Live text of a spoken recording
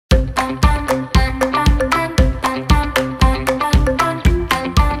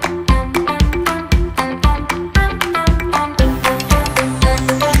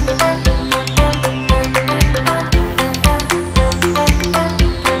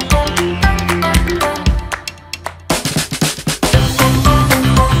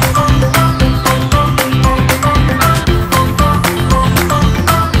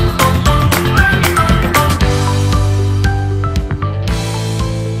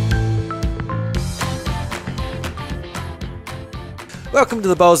Welcome to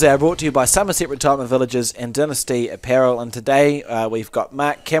the Bowls Hour, brought to you by Somerset Retirement Villages and Dynasty Apparel. And today we've got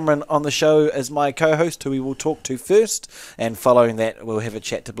Mark Cameron on the show as my co-host, who we will talk to first. And following that, we'll have a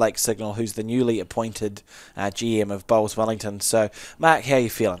chat to Blake Signal, who's the newly appointed GM of Bowls Wellington. So, Mark, how are you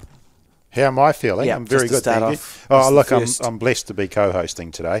feeling? How am I feeling? Yeah, I'm very good, thank you. Oh, look, I'm blessed to be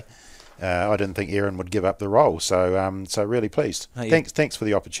co-hosting today. I didn't think Aaron would give up the role, so really pleased. Oh, yeah. Thanks for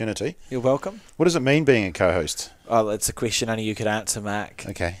the opportunity. You're welcome. What does it mean being a co-host? Oh, it's a question only you could answer, Mark.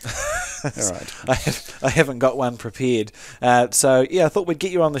 Okay. All right. I haven't got one prepared. So, yeah, I thought we'd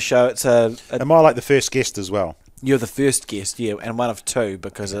get you on the show. Am I like the first guest as well? You're the first guest, yeah, and one of two,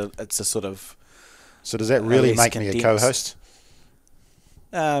 because it's a sort of... So does that really make me a co-host?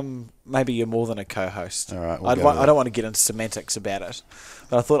 Maybe you're more than a co-host. All right, I don't want to get into semantics about it,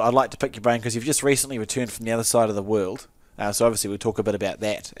 but I thought I'd like to pick your brain because you've just recently returned from the other side of the world. So obviously we'll talk a bit about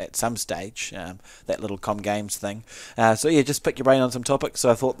that at some stage, that little Com Games thing. So yeah, just pick your brain on some topics.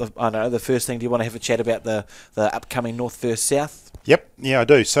 So I thought the first thing, do you want to have a chat about the upcoming North vs South? Yep, yeah I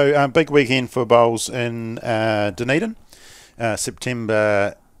do. So big weekend for bowls in Dunedin,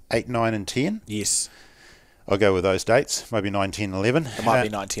 September 8, 9 and 10. Yes. I'll go with those dates, maybe 9, 10, 11. It might be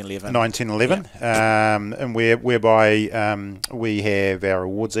 9, 10, 11. 9, 10, 11. Yeah. And whereby we have our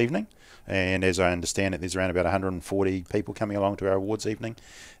awards evening. And as I understand it, there's around about 140 people coming along to our awards evening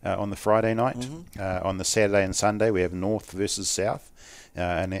on the Friday night. Mm-hmm. On the Saturday and Sunday, we have North versus South,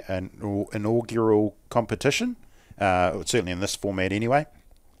 an inaugural competition, certainly in this format anyway.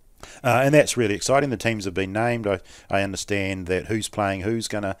 And that's really exciting. The teams have been named. I understand that who's playing who's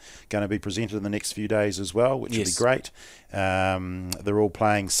going to be presented in the next few days as well, which will be great. They're all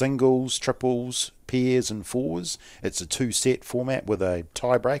playing singles, triples, pairs and fours. It's a two-set format with a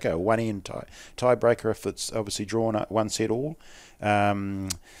tiebreaker, a one-end tiebreaker if it's obviously drawn at one set all.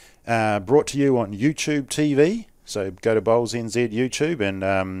 Brought to you on YouTube TV. So go to Bowls NZ YouTube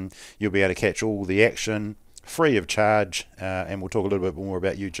and you'll be able to catch all the action free of charge, and we'll talk a little bit more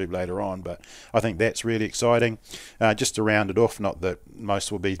about YouTube later on, but I think that's really exciting. Just to round it off, not that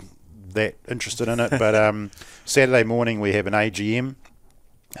most will be that interested in it, but Saturday morning we have an AGM.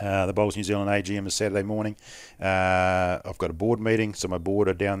 The Bowls New Zealand AGM is Saturday morning. I've got a board meeting, so my board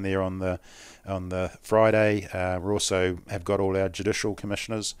are down there on the Friday. We also have got all our judicial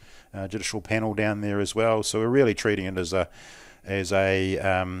commissioners, judicial panel down there as well, so we're really treating it as a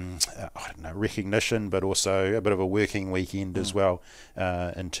I don't know, recognition, but also a bit of a working weekend as well,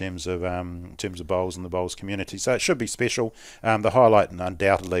 in terms of bowls and the bowls community. So it should be special. The highlight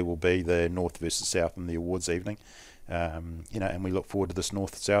undoubtedly will be the North versus South in the awards evening. And we look forward to this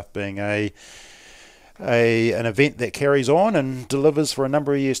North South being an event that carries on and delivers for a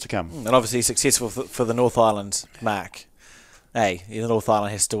number of years to come. And obviously successful for the North Island, Mark. Hey, the North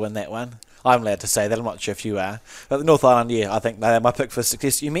Island has to win that one. I'm allowed to say that. I'm not sure if you are. But the North Island, yeah, I think they're my pick for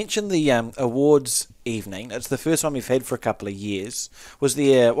success. You mentioned the awards evening. It's the first one we've had for a couple of years. What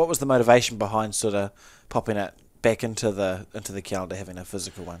was the motivation behind sort of popping it back into the calendar, having a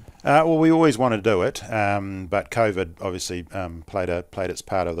physical one? Well, we always want to do it, but COVID obviously played its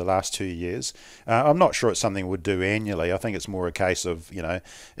part over the last 2 years. I'm not sure it's something we'd do annually. I think it's more a case of,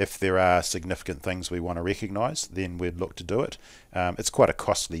 if there are significant things we want to recognise, then we'd look to do it. It's quite a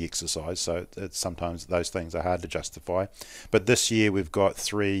costly exercise, so it's sometimes those things are hard to justify. But this year we've got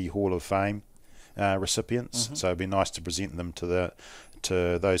 3 Hall of Fame recipients, so it'd be nice to present them to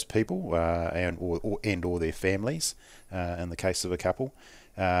those people or their families, in the case of a couple.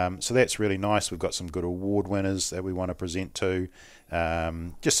 So that's really nice. We've got some good award winners that we want to present to.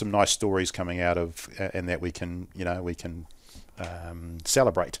 Just some nice stories coming out of, and that we can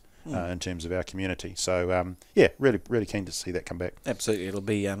celebrate in terms of our community. So really keen to see that come back. Absolutely,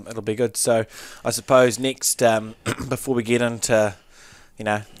 it'll be good. So I suppose next, before we get into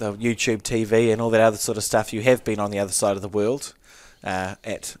the YouTube TV and all that other sort of stuff, you have been on the other side of the world.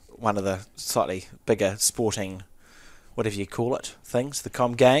 At one of the slightly bigger sporting, whatever you call it, things, the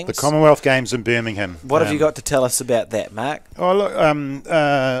Com Games. The Commonwealth Games in Birmingham. What have you got to tell us about that, Mark? Oh, look,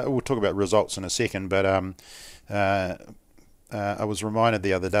 we'll talk about results in a second, but I was reminded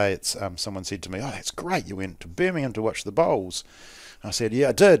the other day, someone said to me, "Oh, that's great, you went to Birmingham to watch the bowls." I said, "Yeah,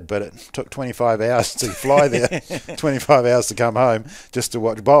 I did, but it took 25 hours to fly there, 25 hours to come home just to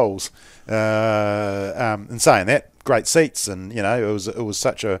watch bowls." And saying that, great seats, and it was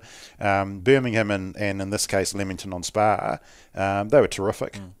such a Birmingham and in this case Leamington on Spa. They were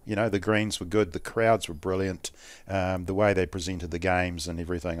terrific. The greens were good, the crowds were brilliant. The way they presented the games and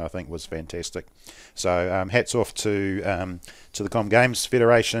everything, I think, was fantastic. So hats off to the Com Games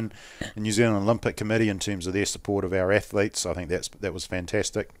Federation, the New Zealand Olympic Committee in terms of their support of our athletes. I think that was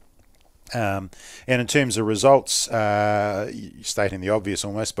fantastic. And in terms of results, stating the obvious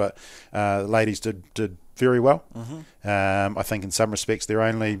almost, but the ladies did very well. I think in some respects their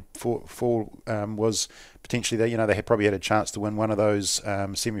only fall was potentially they had probably had a chance to win one of those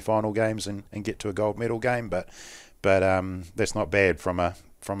semi-final games and get to a gold medal game, but that's not bad from a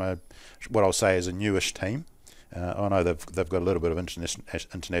what I'll say is a newish team. I know they've got a little bit of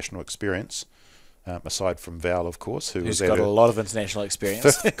international experience. Aside from Val, of course, who's got a lot of international experience.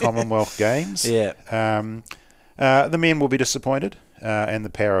 5th Commonwealth Games. Yeah. The men will be disappointed, and the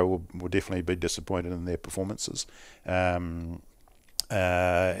para will definitely be disappointed in their performances. It's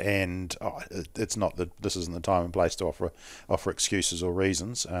not that this isn't the time and place to offer excuses or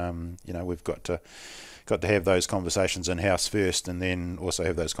reasons. We've got to have those conversations in house first, and then also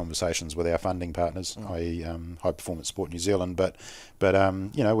have those conversations with our funding partners, i.e., High Performance Sport New Zealand. But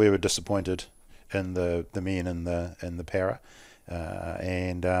we were disappointed in the men and the para,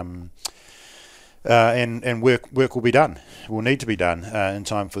 and work will be done. Will need to be done in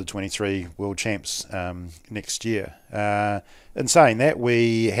time for the 23 World Champs next year. In saying that,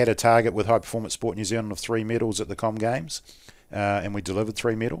 we had a target with High Performance Sport New Zealand of 3 medals at the Com Games, and we delivered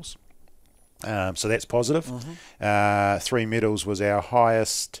 3 medals. So that's positive. 3 medals was our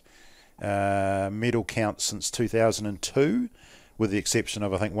highest medal count since 2002. With the exception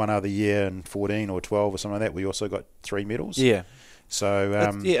of, I think, one other year in 14 or 12 or something like that, we also got 3 medals. Yeah. So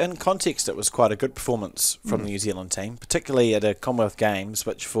in context, it was quite a good performance from the New Zealand team, particularly at a Commonwealth Games,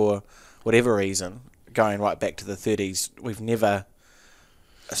 which for whatever reason, going right back to the 30s,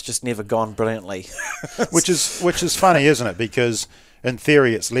 it's just never gone brilliantly. which is funny, isn't it? Because in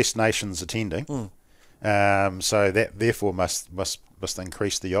theory, it's less nations attending, so that therefore must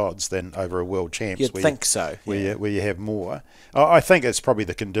increase the odds than over a World Champs. You'd think so. Where you have more. I think it's probably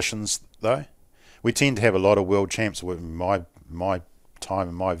the conditions, though. We tend to have a lot of World Champs. My time,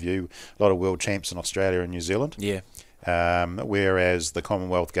 in my view, a lot of World Champs in Australia and New Zealand. Yeah. Whereas the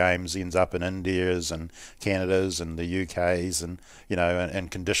Commonwealth Games ends up in India's and Canada's and the UK's and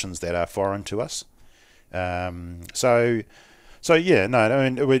and conditions that are foreign to us. So yeah, no, I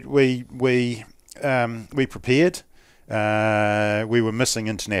mean we prepared. We were missing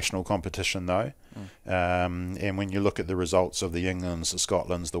international competition though, and when you look at the results of the Englands, the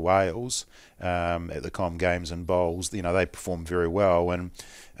Scotlands, the Wales at the Com Games and Bowls, they performed very well. And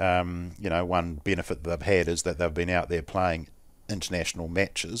one benefit that they've had is that they've been out there playing international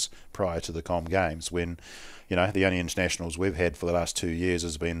matches prior to the Com Games. When the only internationals we've had for the last 2 years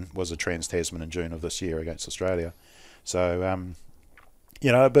was a Trans-Tasman in June of this year against Australia. So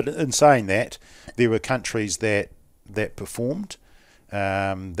but in saying that, there were countries that performed,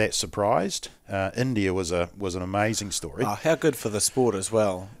 that surprised. India was an amazing story. Oh, how good for the sport as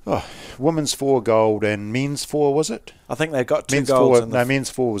well. Oh, women's 4 gold and men's 4, was it? I think they got 2 golds.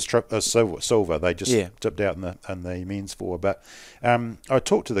 Men's 4 was silver. They just tipped out in the men's 4. But I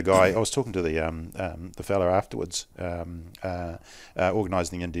talked to the guy. I was talking to the fellow afterwards,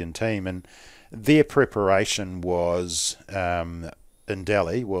 organising the Indian team, and their preparation was in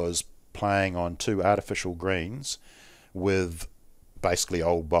Delhi was playing on 2 artificial greens with basically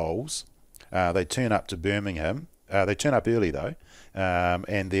old bowls. They turn up to Birmingham. They turn up early though,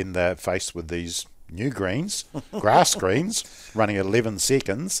 and then they're faced with these new greens, grass greens, running at 11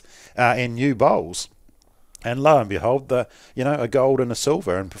 seconds, and new bowls. And lo and behold, a gold and a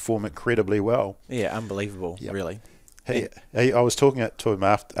silver, and perform incredibly well. Yeah, unbelievable, really. I was talking to him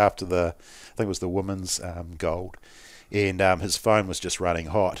after I think it was the women's gold. And his phone was just running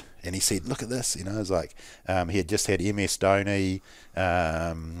hot, and he said, "Look at this." It's like he had just had MS Dhoni.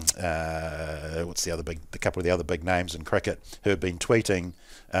 What's the couple of the other big names in cricket who had been tweeting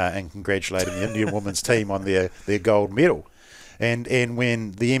and congratulating the Indian women's team on their gold medal. And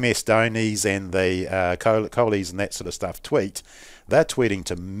when the MS Dhonis and the Kohlis and that sort of stuff tweet, they're tweeting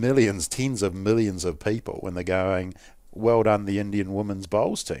to millions, tens of millions of people when they're going, "Well done, the Indian women's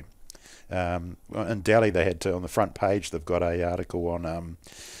bowls team." In Delhi, they had to, on the front page, they've got a article on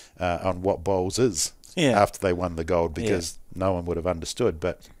what bowls is after they won the gold, because no one would have understood.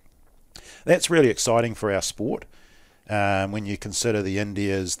 But that's really exciting for our sport. When you consider the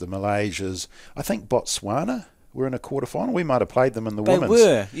Indias, the Malaysias, I think Botswana were in a quarterfinal. We might have played them in the women's. They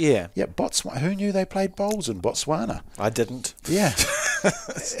were, yeah. Yeah, Botswana. Who knew they played bowls in Botswana? I didn't. Yeah.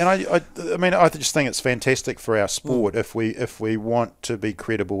 And I just think it's fantastic for our sport if we want to be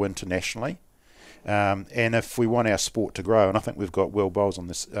credible internationally, and if we want our sport to grow. And I think we've got World Bowls on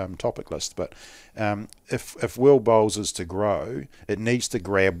this topic list. But if World Bowls is to grow, it needs to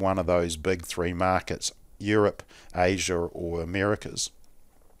grab one of those big 3 markets: Europe, Asia, or Americas.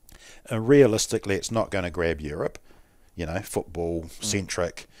 Realistically, it's not going to grab Europe. football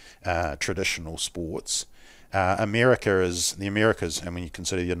centric traditional sports. America is the Americas, and when you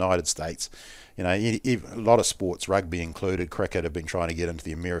consider the United States, a lot of sports, rugby included, cricket, have been trying to get into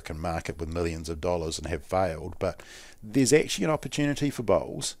the American market with millions of dollars and have failed. But there's actually an opportunity for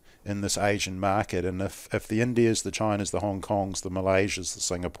bowls in this Asian market, and if the Indias, the Chinas, the Hong Kongs, the Malaysias, the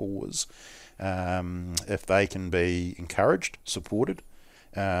Singapores, if they can be encouraged, supported,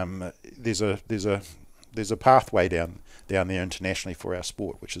 there's a pathway down there internationally for our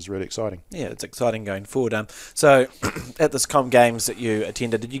sport, which is really exciting. Yeah, it's exciting going forward. So, at this Com Games that you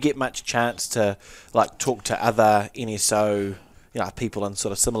attended, did you get much chance to talk to other NSO, people in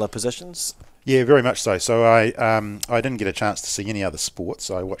sort of similar positions? Yeah, very much so. So I didn't get a chance to see any other sports.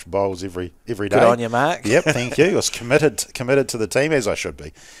 I watch bowls every day. Good on you, Mark. Yep, thank you. I was committed to the team, as I should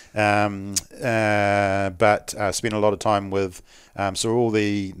be. But spent a lot of time with. So all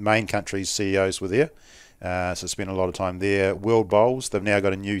the main countries' CEOs were there. So spent a lot of time there. World Bowls, they've now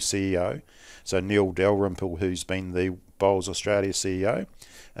got a new CEO. So Neil Dalrymple, who's been the Bowls Australia CEO,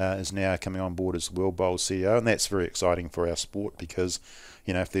 is now coming on board as World Bowls CEO, and that's very exciting for our sport because,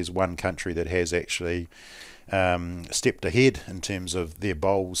 if there's one country that has actually stepped ahead in terms of their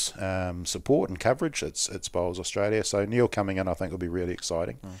bowls support and coverage, it's Bowls Australia. So Neil coming in, I think, will be really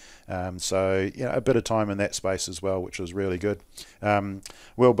exciting. So a bit of time in that space as well, which was really good.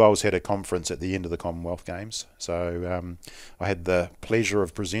 World Bowls had a conference at the end of the Commonwealth Games, so I had the pleasure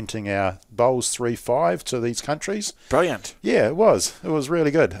of presenting our Bowls 3-5 to these countries. Brilliant. Yeah, it was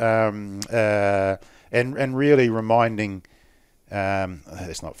really good, and really reminding.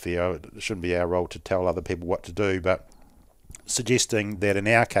 It's not fair. It shouldn't be our role to tell other people what to do, but suggesting that in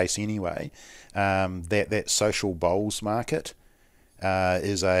our case anyway, that social bowls market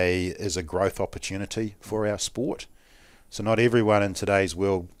is a growth opportunity for our sport. So not everyone in today's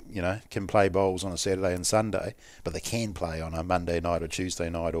world, can play bowls on a Saturday and Sunday, but they can play on a Monday night or Tuesday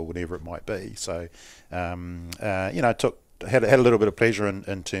night or whatever it might be. So had a little bit of pleasure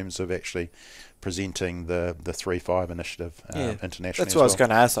in terms of actually presenting the 3-5 initiative internationally. That's what I was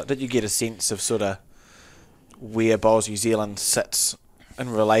going to ask. Did you get a sense of sort of where Bowls New Zealand sits in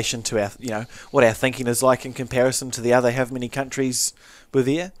relation to our, what our thinking is like in comparison to the other? How many countries were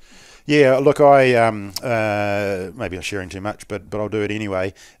there? Yeah, look, I maybe I'm sharing too much, but I'll do it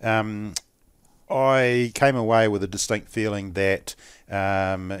anyway. I came away with a distinct feeling that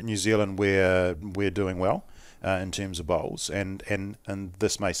New Zealand we're doing well in terms of bowls, and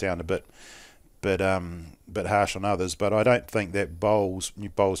this may sound a bit harsh on others, but I don't think that Bowls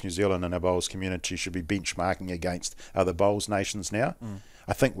New Zealand and our bowls community should be benchmarking against other bowls nations now.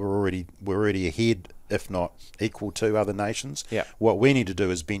 I think we're already ahead, if not equal to other nations. Yeah. What we need to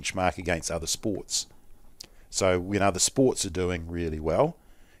do is benchmark against other sports. So when other sports are doing really well,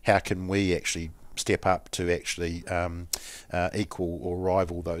 how can we actually step up to actually equal or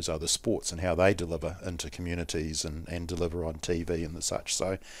rival those other sports and how they deliver into communities and deliver on TV and the such.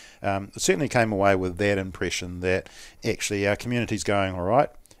 So it certainly came away with that impression that actually our community's going all right.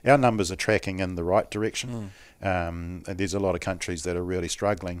 Our numbers are tracking in the right direction. And there's a lot of countries that are really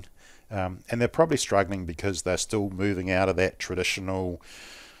struggling. And they're probably struggling because they're still moving out of that traditional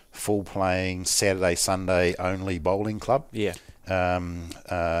full playing Saturday, Sunday only bowling club. Yeah. And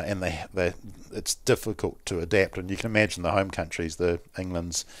it's difficult to adapt, and you can imagine the home countries, the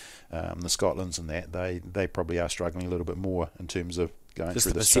Englands, the Scotlands, and that they probably are struggling a little bit more in terms of going just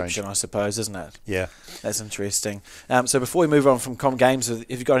through the this perception, change. I suppose, isn't it? Yeah, that's interesting. So before we move on from Com Games, have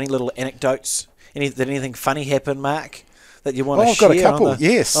you got any little anecdotes? Did anything funny happen, Mark, that you want to share? I've got a couple. On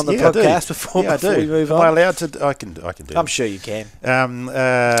the podcast before we move on? Am I allowed to? I can do. I'm sure you can.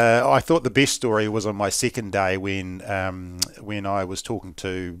 I thought the best story was on my second day when I was talking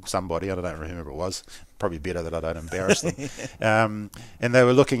to somebody. I don't remember who it was. Probably better that I don't embarrass them. And they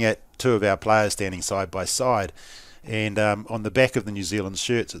were looking at two of our players standing side by side. And on the back of the New Zealand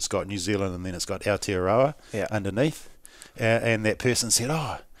shirts, it's got New Zealand and then it's got Aotearoa underneath. And that person said,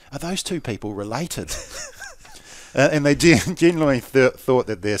 "Oh, are those two people related?" And they genuinely thought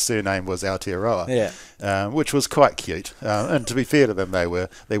that their surname was Aotearoa, which was quite cute. And to be fair to them, they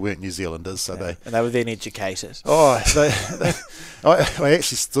weren't New Zealanders, so they were then educated. I actually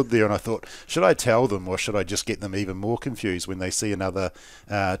stood there and I thought, should I tell them or should I just get them even more confused when they see another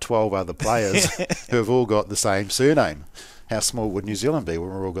 12 other players who have all got the same surname? How small would New Zealand be when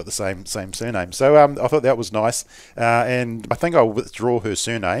we're all got the same surname? So I thought that was nice, and I think I'll withdraw her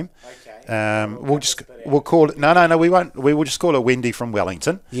surname. Okay. We'll call it no. We won't. We will just call her Wendy from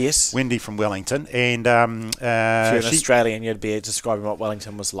Wellington. Yes. Wendy from Wellington, and if you're an Australian, you'd be describing what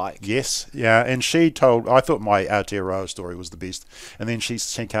Wellington was like. Yes, yeah, and she told. I thought my Aotearoa story was the best, and then she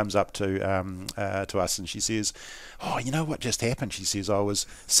comes up to us and she says, "Oh, you know what just happened?" She says, "I was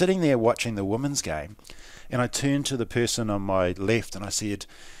sitting there watching the women's game, and I turned to the person on my left and I said,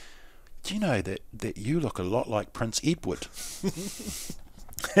 'Do you know that you look a lot like Prince Edward?'"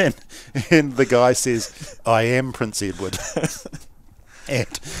 And the guy says, "I am Prince Edward."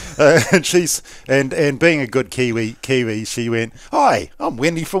 And she's being a good Kiwi, she went, "Hi, I'm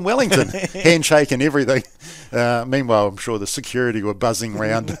Wendy from Wellington," handshake and everything. Meanwhile, I'm sure the security were buzzing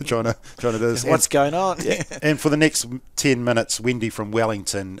around trying to do this. What's going on? Yeah. And for the next 10 minutes, Wendy from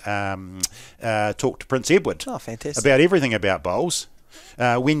Wellington talked to Prince Edward. Oh, fantastic! About everything about bowls.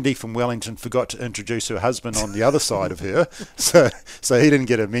 Wendy from Wellington forgot to introduce her husband on the other side of her, so he didn't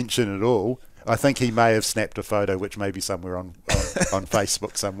get a mention at all. I think he may have snapped a photo, which may be somewhere on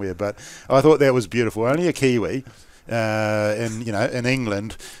Facebook somewhere. But I thought that was beautiful. Only a Kiwi in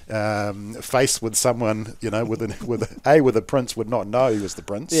England, faced with someone with a prince would not know he was the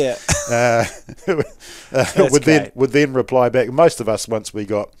prince. Yeah, would then reply back. Most of us, once we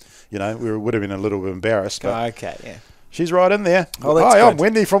got, we would have been a little bit embarrassed. But okay, yeah. She's right in there. Oh, Hi, I'm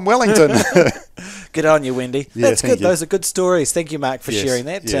Wendy from Wellington. Good on you, Wendy. Yeah, that's good. You. Those are good stories. Thank you, Mark, for sharing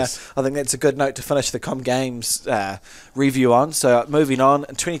that. Yes. I think that's a good note to finish the Com Games review on. So moving on,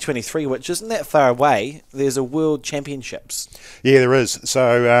 in 2023, which isn't that far away, there's a World Championships. Yeah, there is.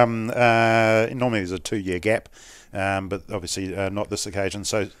 So normally there's a 2-year gap, but obviously not this occasion.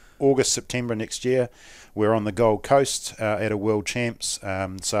 So August, September next year, we're on the Gold Coast at a World Champs.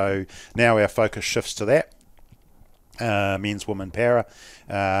 So now our focus shifts to that. Men's, women, para,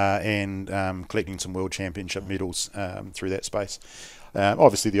 and collecting some World Championship medals through that space.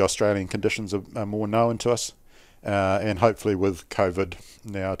 Obviously, the Australian conditions are more known to us, and hopefully, with COVID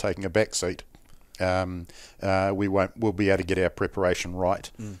now taking a back seat, we'll be able to get our preparation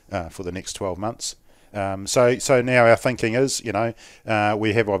right for the next 12 months. So now our thinking is, we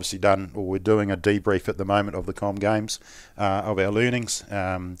have obviously done, or we're doing a debrief at the moment of the Com Games, of our learnings,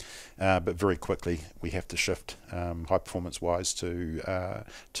 but very quickly we have to shift high performance wise to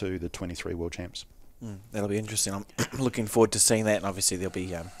the 23 World Champs. That'll be interesting. I'm looking forward to seeing that, and obviously there'll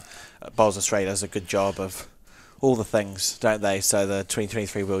be Bowls Australia does a good job of all the things, don't they? So the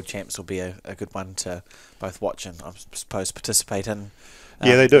 2023 World Champs will be a good one to both watch and I suppose participate in.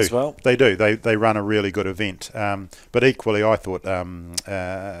 Yeah, they do. As well. They do. They run a really good event. But equally, I thought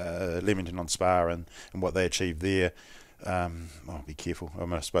Leamington on Spa and what they achieved there. I'll be careful.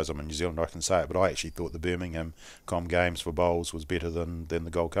 I suppose I'm in New Zealand, I can say it, but I actually thought the Birmingham Com Games for bowls was better than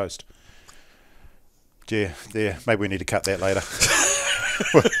the Gold Coast. Yeah. Maybe we need to cut that later.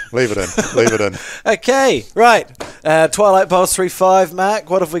 Leave it in. Okay, right. Twilight Bowls 3-5, Mark.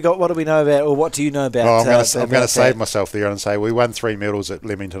 What have we got? What do we know about, or what do you know about? I'm going to save myself there and say we won 3 medals at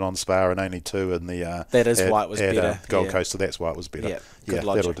Leamington on Spa and only 2 in the. That is why it was better. Gold Coast, so that's why it was better. Yeah, good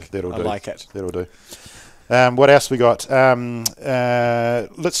logic. That'll do. I like it. That'll do. What else we got?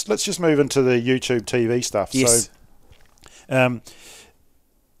 Let's just move into the YouTube TV stuff. Yes.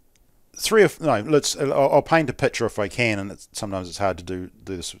 So, I'll paint a picture if I can, and sometimes it's hard to do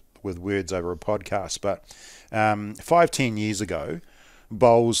this with words over a podcast. But 5 years ago,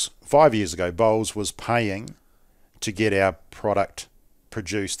 Bowls was paying to get our product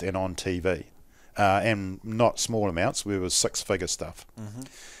produced and on TV, and not small amounts. We was 6-figure stuff.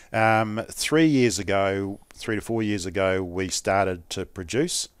 3 to 4 years ago, we started to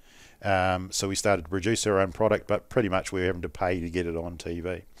produce. So we started to produce our own product, but pretty much we were having to pay to get it on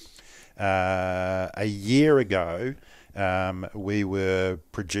TV. A year ago, we were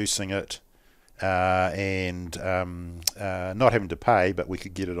producing it and not having to pay, but we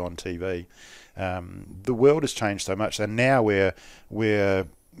could get it on TV. The world has changed so much, and now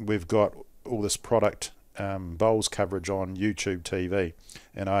we've got all this product bowls coverage on YouTube TV,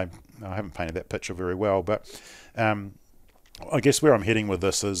 and I haven't painted that picture very well, but I guess where I'm heading with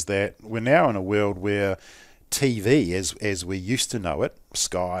this is that we're now in a world where TV, as we used to know it,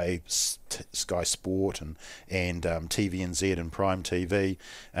 Sky Sport and TVNZ and Prime TV,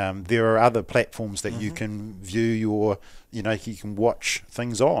 there are other platforms that you can view you can watch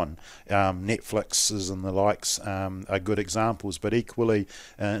things on. Netflix's and the likes are good examples, but equally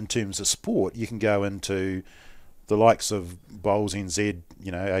in terms of sport, you can go into the likes of Bowls NZ,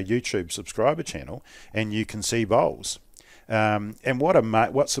 our YouTube subscriber channel, and you can see bowls. And what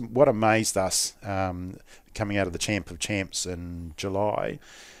amazed us coming out of the Champ of Champs in July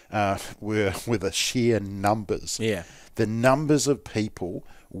were the sheer numbers. Yeah. The numbers of people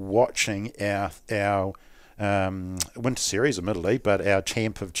watching our Winter Series, admittedly, but our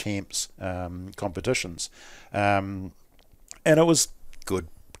Champ of Champs competitions, and it was good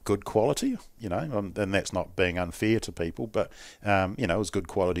quality, and that's not being unfair to people, but it was good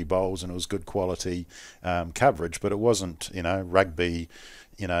quality bowls and it was good quality coverage, but it wasn't rugby,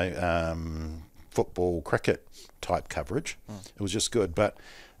 football, cricket type coverage. It was just good, but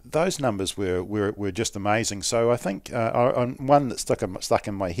those numbers were just amazing. So I think one that stuck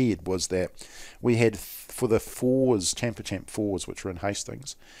in my head was that we had, for the fours, Champ of Champ fours, which were in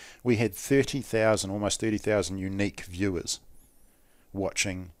Hastings, we had 30,000, almost 30,000 unique viewers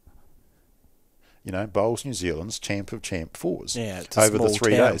watching, Bowls New Zealand's Champ of Champ fours over the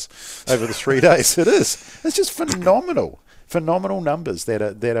 3 days. Over the 3 days, it is. It's just phenomenal numbers that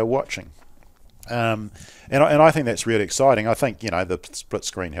are watching. And I think that's really exciting. I think the split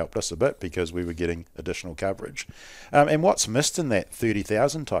screen helped us a bit because we were getting additional coverage. And what's missed in that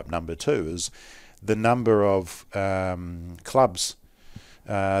 30,000 type number too is the number of clubs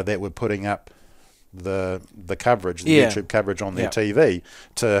that were putting up the coverage, the YouTube coverage on their TV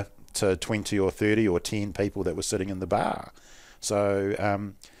to 20 or 30 or 10 people that were sitting in the bar.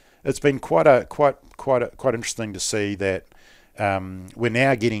 So it's been quite interesting to see that we're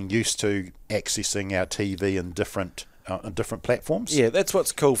now getting used to accessing our TV in different platforms. Yeah, that's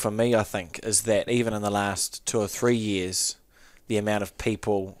what's cool for me, I think, is that even in the last 2 or 3 years, the amount of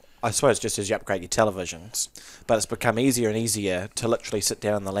people, I suppose just as you upgrade your televisions, but it's become easier and easier to literally sit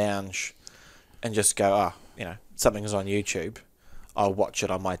down in the lounge and just go, something's on YouTube, I'll watch it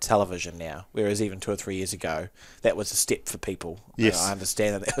on my television now. Whereas even 2 or 3 years ago, that was a step for people. Yes. I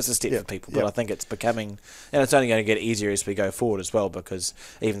understand that was a step for people, but I think it's becoming, and it's only going to get easier as we go forward as well, because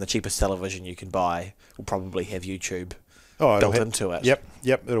even the cheapest television you can buy will probably have YouTube built into it.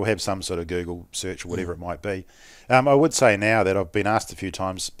 Yep. It'll have some sort of Google search or whatever it might be. I would say now that I've been asked a few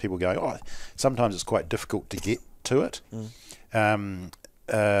times, people go, sometimes it's quite difficult to get to it. And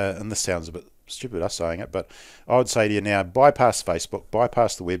this sounds a bit stupid us saying it, but I would say to you now, bypass Facebook,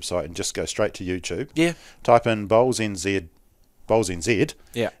 bypass the website, and just go straight to YouTube. Yeah. Type in Bowls NZ.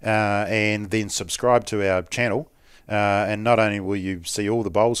 Yeah. And then subscribe to our channel. And not only will you see all the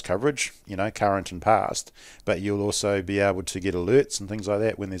bowls coverage, current and past, but you'll also be able to get alerts and things like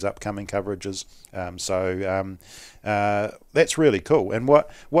that when there's upcoming coverages. So that's really cool. And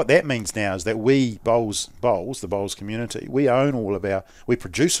what that means now is that we, the bowls community, we own we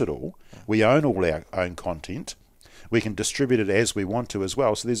produce it all. We own all our own content. We can distribute it as we want to as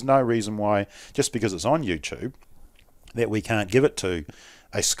well. So there's no reason why, just because it's on YouTube, that we can't give it to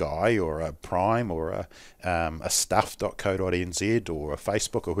a Sky or a Prime or a stuff.co.nz or a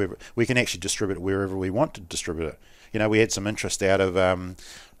Facebook or whoever. We can actually distribute it wherever we want to distribute it. We had some interest out of,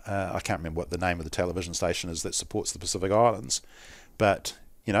 I can't remember what the name of the television station is that supports the Pacific Islands, but,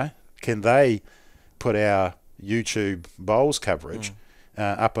 can they put our YouTube bowls coverage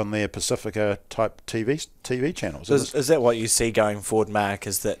up on their Pacifica type TV channels? Is that what you see going forward, Mark,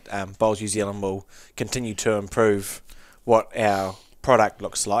 is that Bowls New Zealand will continue to improve what our product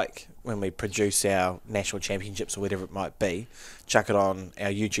looks like when we produce our national championships or whatever it might be, chuck it on our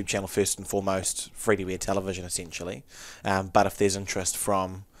YouTube channel first and foremost, free-to-air television essentially, but if there's interest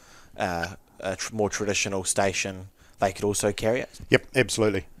from a more traditional station, they could also carry it? Yep,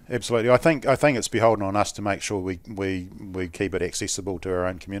 absolutely. I think it's beholden on us to make sure we keep it accessible to our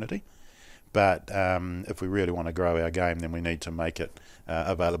own community, but if we really want to grow our game, then we need to make it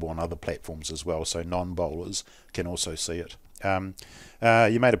available on other platforms as well, so non-bowlers can also see it.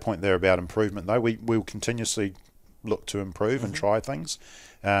 You made a point there about improvement, though. We'll continuously look to improve and try things.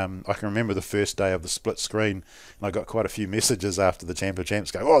 I can remember the first day of the split screen, and I got quite a few messages after the Champ of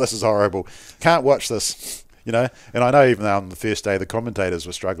Champs go, this is horrible, can't watch this, and I know even on the first day the commentators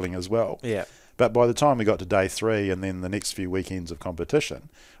were struggling as well. Yeah. But by the time we got to day 3 and then the next few weekends of competition,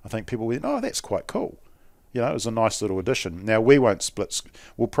 I think people went, that's quite cool. It was a nice little addition. Now, we'll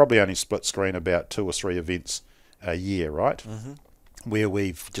probably only split screen about 2 or 3 events a year, right? Where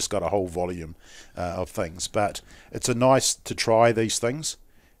we've just got a whole volume of things. But it's nice to try these things.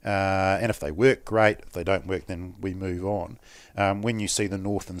 And if they work, great. If they don't work, then we move on. When you see the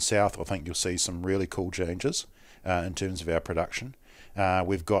North and South, I think you'll see some really cool changes in terms of our production.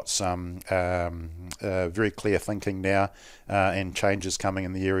 We've got some very clear thinking now and changes coming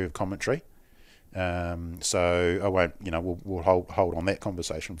in the area of commentary. So I won't, we'll hold on that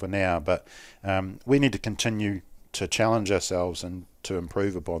conversation for now, but we need to continue to challenge ourselves and to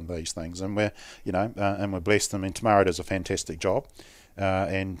improve upon these things, and we're blessed. I mean, Tamara does a fantastic job,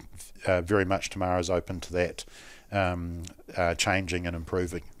 and very much Tamara's open to that changing and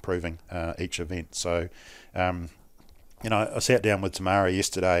improving each event. So, I sat down with Tamara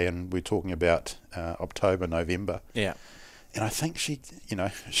yesterday and we're talking about October, November. Yeah. And I think she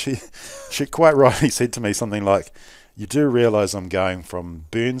quite rightly said to me something like, you do realise I'm going from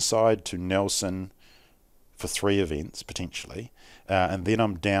Burnside to Nelson for 3 events, potentially, and then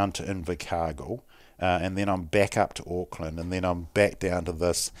I'm down to Invercargill, and then I'm back up to Auckland, and then I'm back down to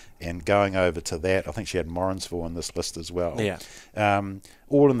this, and going over to that. I think she had Morrinsville on this list as well. Yeah.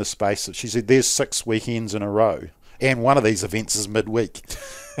 All in the space of, she said, there's 6 weekends in a row. And one of these events is midweek,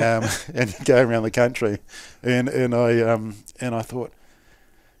 and going around the country, and I thought,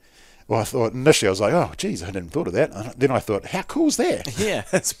 initially I was like, oh geez, I hadn't thought of that. And then I thought, how cool is that? Yeah,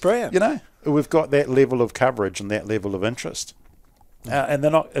 that's brilliant. We've got that level of coverage and that level of interest, and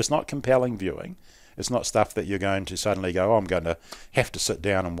it's not compelling viewing. It's not stuff that you're going to suddenly go, oh, I'm going to have to sit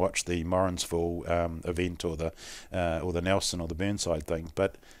down and watch the Morrinsville event or the Nelson or the Burnside thing.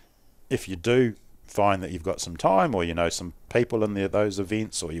 But if you do find that you've got some time, or some people in those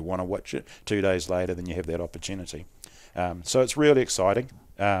events, or you want to watch it 2 days later, then you have that opportunity. So it's really exciting,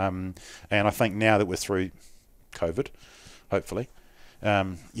 and I think now that we're through COVID, hopefully,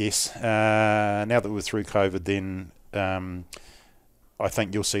 now that we're through COVID, then I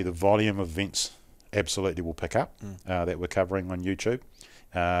think you'll see the volume of events absolutely will pick up that we're covering on YouTube.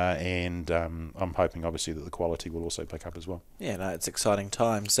 And I'm hoping, obviously, that the quality will also pick up as well. Yeah, no, it's exciting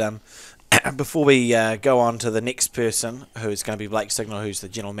times. Before we go on to the next person, who's going to be Blake Signal, who's the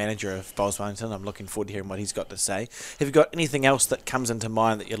General Manager of Bowls Wellington, I'm looking forward to hearing what he's got to say. Have you got anything else that comes into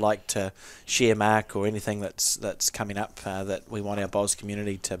mind that you'd like to share, Mark, or anything that's coming up that we want our Bowls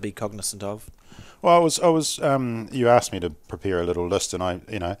community to be cognizant of? Well, I was. You asked me to prepare a little list, and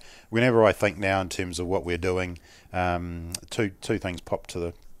whenever I think now in terms of what we're doing, two things pop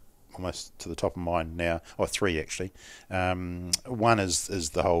almost to the top of mind now, or 3 actually. One is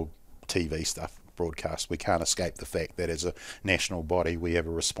the whole TV stuff, broadcast. We can't escape the fact that as a national body, we have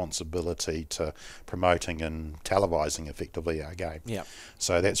a responsibility to promoting and televising effectively our game. Yeah.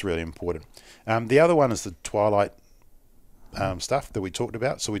 So that's really important. The other one is the Twilight stuff that we talked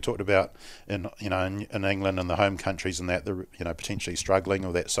about. So we talked about in England and the home countries and that they're potentially struggling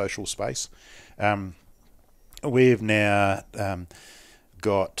with that social space. We've now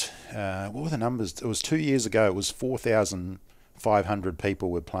got what were the numbers? It was 2 years ago. It was 4,500 people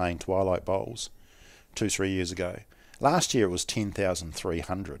were playing Twilight Bowls 2-3 years ago. Last year it was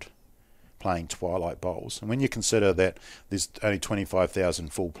 10,300 playing Twilight Bowls. And when you consider that there's only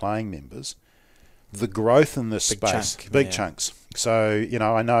 25,000 full playing members, the growth in this space, big chunks. So,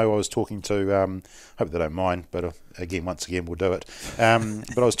 I know I was talking to, hope they don't mind, but once again, we'll do it.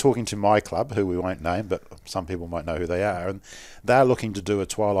 But I was talking to my club, who we won't name, but some people might know who they are, and they're looking to do a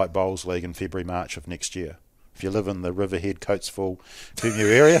Twilight Bowls League in February, March of next year. If you live in the Riverhead, Coatesville, Pemu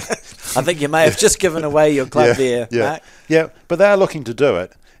area. I think you may have just given away your club there, Mark. Yeah, but they're looking to do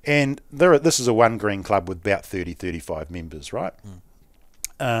it, and this is a one green club with about 30-35 members, right?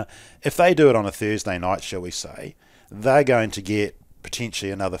 If they do it on a Thursday night, shall we say, they're going to get potentially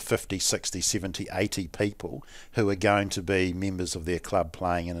another 50, 60, 70, 80 people who are going to be members of their club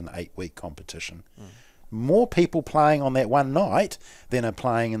playing in an 8-week competition. More people playing on that one night than are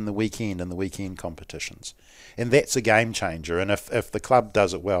playing in the weekend competitions. And that's a game changer. And if the club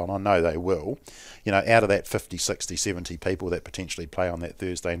does it well, and I know they will, out of that 50, 60, 70 people that potentially play on that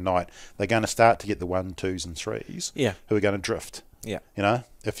Thursday night, they're going to start to get the 1, 2s and 3s who are going to drift. Yeah.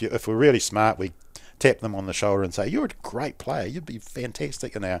 If we're really smart, we tap them on the shoulder and say, you're a great player, you'd be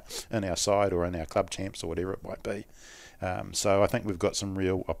fantastic in our side or in our club champs or whatever it might be. So I think we've got some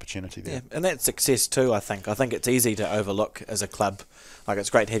real opportunity there. Yeah, and that's success too, I think. I think it's easy to overlook as a club. Like, it's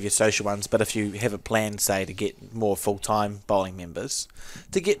great to have your social ones, but if you have a plan, say, to get more full-time bowling members,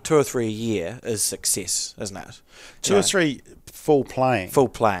 to get 2 or 3 a year is success, isn't it? 2 or 3 full playing. Full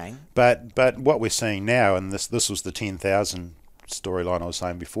playing. But what we're seeing now, and this was the 10,000 storyline I was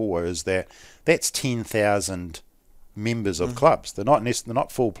saying before, is that's 10,000 members of clubs. They're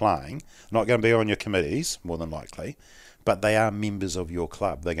not full playing, not going to be on your committees, more than likely, but they are members of your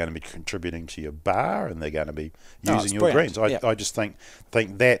club. They're going to be contributing to your bar, and they're going to be using your greens. I just think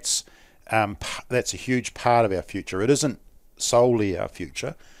that's a huge part of our future. It isn't solely our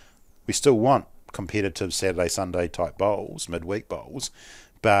future. We still want competitive Saturday, Sunday type bowls, midweek bowls,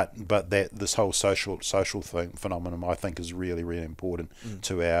 but that this whole social phenomenon, I think, is really, really important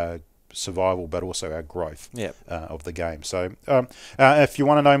to our survival, but also our growth Yep. of the game. So if you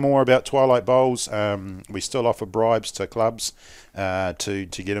want to know more about Twilight Bowls, we still offer bribes to clubs to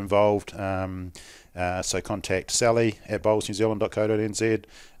get involved. So contact Sally at bowlsnewzealand.co.nz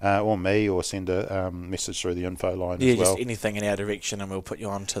or me, or send a message through the info line as well. Just anything in our direction, and we'll put you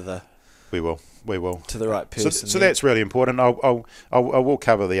on to the. We will to the right person. So that's really important. I will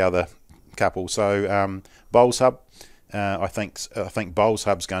cover the other couple. So Bowls Hub, I think Bowls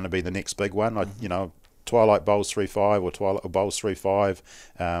Hub's going to be the next big one. Twilight Bowls 3.5 or Twilight Bowls 3.5,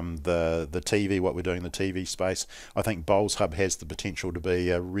 the TV, what we're doing in the TV space. I think Bowls Hub has the potential to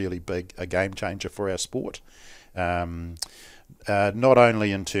be a really big game changer for our sport. Not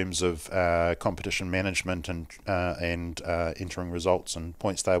only in terms of competition management and entering results and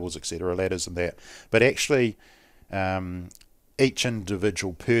points tables, etc., ladders and that, but actually each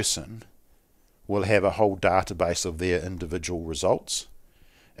individual person will have a whole database of their individual results.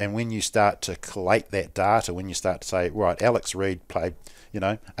 And when you start to collate that data, when you start to say, right, Alex Reid played,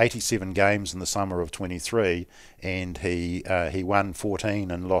 87 games in the summer of 23, and he won 14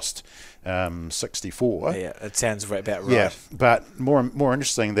 and lost 64. Yeah, it sounds about right. Yeah, but more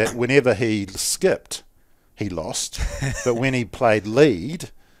interesting that whenever he skipped, he lost, but when he played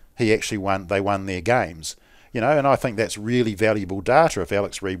lead, he actually won. They won their games. And I think that's really valuable data if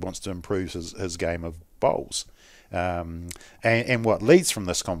Alex Reid wants to improve his game of bowls. And what leads from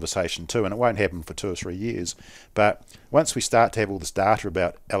this conversation too, and it won't happen for 2 or 3 years, but once we start to have all this data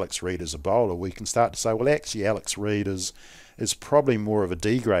about Alex Reid as a bowler, we can start to say, well, actually Alex Reid is probably more of a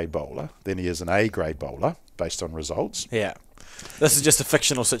D grade bowler than he is an A grade bowler based on results. Yeah. This is just a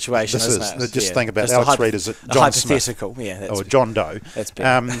fictional situation, isn't it? Just think about just Alex Reid as a John hypothetical, Smith, or John Doe. That's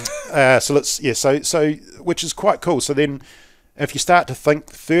better. So which is quite cool. So then, if you start to think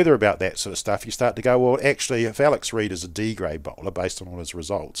further about that sort of stuff, you start to go, well, actually, if Alex Reid is a D grade bowler based on all his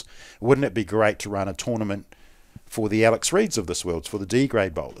results, wouldn't it be great to run a tournament for the Alex Reids of this world, for the D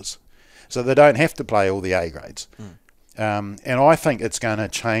grade bowlers, so they don't have to play all the A grades? And I think it's going to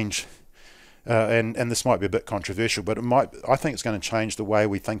change. And this might be a bit controversial, but I think it's going to change the way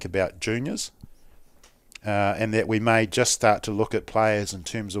we think about juniors, and that we may just start to look at players in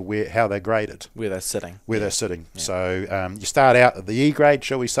terms of how they're graded, where they're sitting. Yeah. So you start out at the E grade,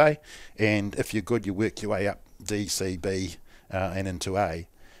 shall we say, and if you're good, you work your way up D, C, B, and into A.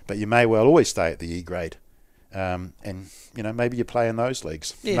 But you may well always stay at the E grade, and maybe you play in those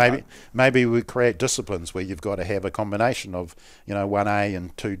leagues. Yeah. Maybe we create disciplines where you've got to have a combination of 1A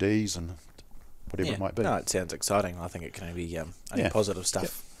and 2 Ds and whatever it might be. No, it sounds exciting. I think it can be positive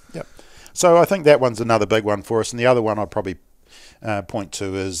stuff. Yep. So I think that one's another big one for us. And the other one I'd probably point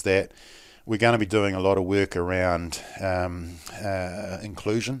to is that we're going to be doing a lot of work around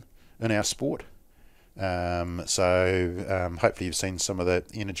inclusion in our sport. Hopefully you've seen some of the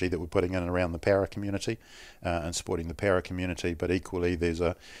energy that we're putting in around the para community and supporting the para community. But equally, there's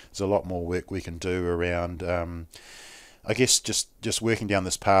a lot more work we can do around I guess just working down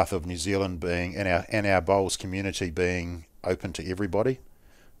this path of New Zealand being and our bowls community being open to everybody.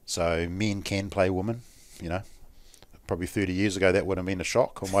 So men can play women, Probably 30 years ago that would have been a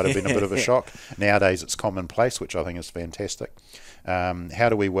shock, or might have been a bit of a shock. Nowadays it's commonplace, which I think is fantastic. How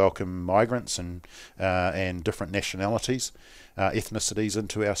do we welcome migrants and different nationalities, ethnicities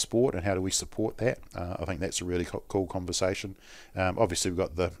into our sport, and how do we support that? I think that's a really cool conversation. Obviously we've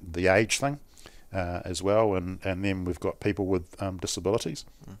got the age thing. As well, and then we've got people with disabilities.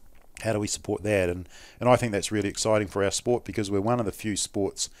 How do we support that? And I think that's really exciting for our sport, because we're one of the few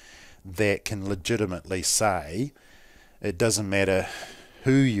sports that can legitimately say it doesn't matter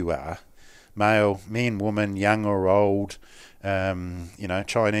who you are, male, man, woman, young or old,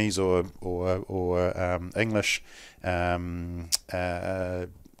 Chinese or English,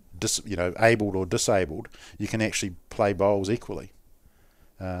 abled or disabled, you can actually play bowls equally.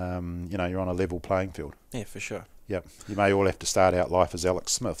 You're on a level playing field. Yeah, for sure. Yep. You may all have to start out life as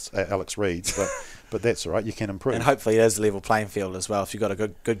Alex Reids, but that's all right. You can improve. And hopefully it is a level playing field as well. If you've got a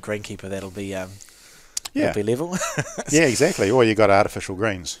good greenkeeper, that'll be be level. Yeah, exactly. Or you got artificial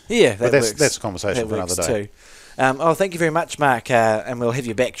greens. Yeah, that's a conversation for another day. Too. Thank you very much, Mark, and we'll have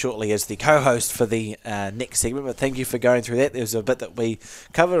you back shortly as the co-host for the next segment. But thank you for going through that. There was a bit that we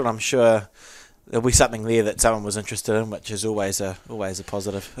covered, and I'm sure there'll be something there that someone was interested in, which is always a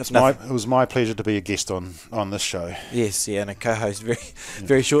positive. It was my pleasure to be a guest on this show. Yes, and a co-host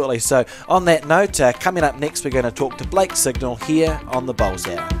very shortly. So on that note, coming up next, we're going to talk to Blake Signal here on the Bowls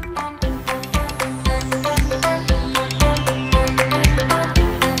Hour.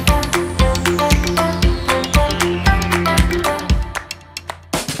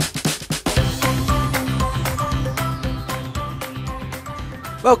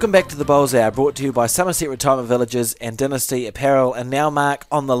 Welcome back to the Bowls Hour, brought to you by Somerset Retirement Villages and Dynasty Apparel. And now, Mark,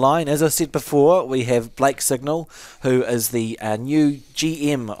 on the line, as I said before, we have Blake Signal, who is the new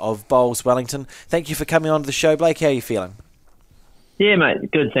GM of Bowls Wellington. Thank you for coming on to the show, Blake. How are you feeling? Yeah, mate.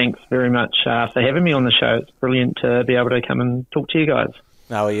 Good. Thanks very much for having me on the show. It's brilliant to be able to come and talk to you guys.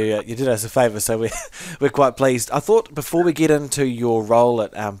 No, you did us a favour, so we're quite pleased. I thought before we get into your role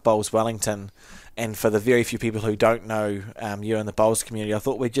at Bowls Wellington, and for the very few people who don't know you in the bowls community, I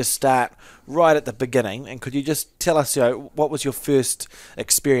thought we'd just start right at the beginning. And could you just tell us, what was your first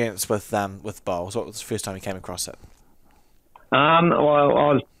experience with bowls? What was the first time you came across it? Well,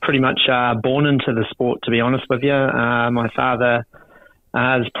 I was pretty much born into the sport, to be honest with you. My father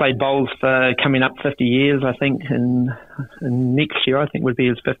has played bowls for coming up 50 years, I think, and next year I think would be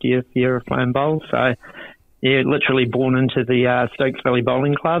his 50th year of playing bowls. So, yeah, literally born into the Stokes Valley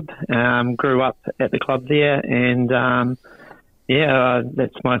Bowling Club. Grew up at the club there, and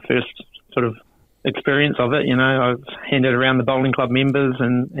that's my first sort of experience of it. I was handed around the bowling club members,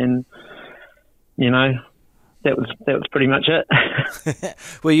 and that was pretty much it.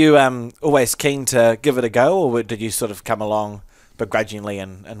 Were you always keen to give it a go, or did you sort of come along begrudgingly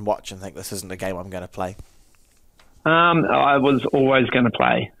and watch and think this isn't a game I'm going to play? I was always going to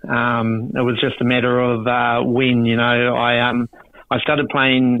play. It was just a matter of when. I started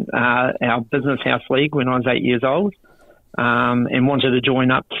playing our business house league when I was 8 years old, and wanted to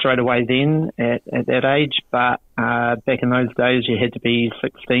join up straight away then at that age. But back in those days, you had to be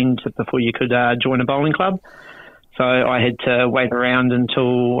 16 before you could join a bowling club. So I had to wait around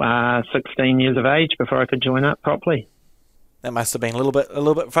until 16 years of age before I could join up properly. That must have been a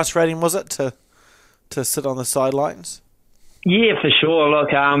little bit frustrating, was it, to sit on the sidelines? Yeah, for sure.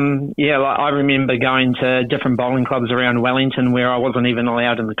 Look, I remember going to different bowling clubs around Wellington where I wasn't even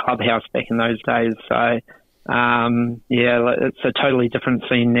allowed in the clubhouse back in those days. So, it's a totally different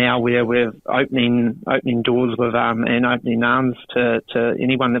scene now where we're opening doors with and opening arms to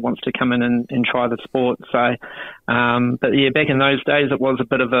anyone that wants to come in and try the sport. So, but yeah, back in those days it was a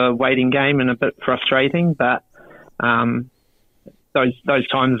bit of a waiting game and a bit frustrating. But those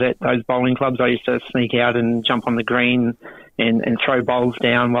times at those bowling clubs, I used to sneak out and jump on the green and throw bowls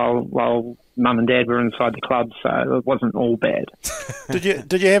down while mum and dad were inside the club. So it wasn't all bad. Did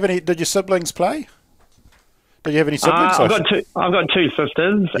your siblings play? Did you have any siblings? I've got two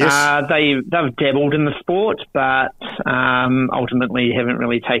sisters. Yes. They've dabbled in the sport, but ultimately haven't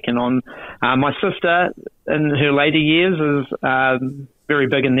really taken on. My sister, in her later years, is very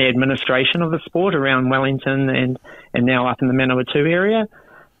big in the administration of the sport around Wellington and now up in the Manawatu area.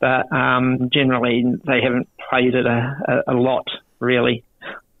 But generally, they haven't played it a lot, really.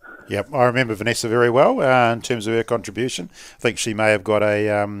 Yep, I remember Vanessa very well in terms of her contribution. I think she may have got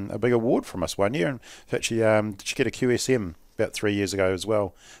a big award from us one year. In fact, did she get a QSM about 3 years ago as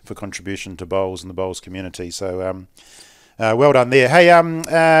well for contribution to bowls and the bowls community. So well done there.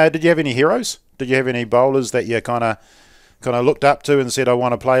 Hey, did you have any heroes? Did you have any bowlers that you kind of looked up to and said, I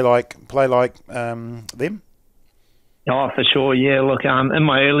want to play like them? Oh, for sure, yeah. Look, in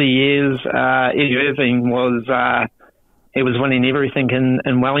my early years, Eddie Irving was... he was winning everything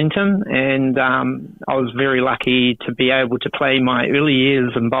in Wellington, and I was very lucky to be able to play my early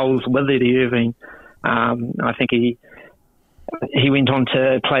years in bowls with Eddie Irving. I think he went on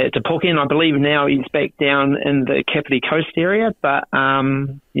to play at Te Puke, and I believe now he's back down in the Kapiti Coast area. But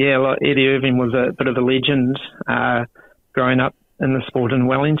Eddie Irving was a bit of a legend growing up in the sport in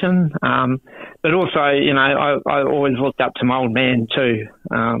Wellington. But also, I always looked up to my old man too.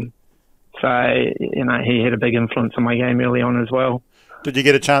 So, he had a big influence on my game early on as well. Did you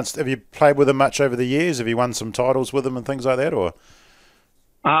get a chance? Have you played with him much over the years? Have you won some titles with him and things like that, or?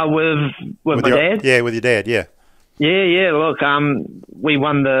 With my dad? Yeah, with your dad, yeah. Yeah. Look, we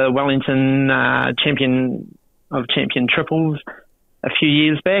won the Wellington champion triples a few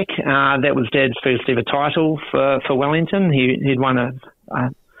years back. That was Dad's first ever title for Wellington. He'd won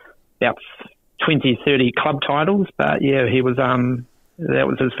about 20, 30 club titles, but yeah, he was that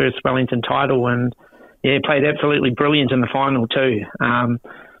was his first Wellington title, and yeah, he played absolutely brilliant in the final too.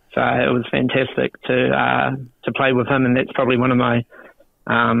 So it was fantastic to play with him, and that's probably one of my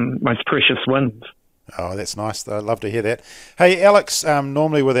most precious wins. Oh, that's nice. I'd love to hear that. Hey, Alex,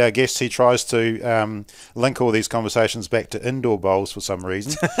 normally with our guests, he tries to link all these conversations back to indoor bowls for some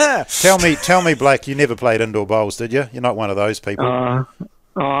reason. Tell me, Blake, you never played indoor bowls, did you? You're not one of those people.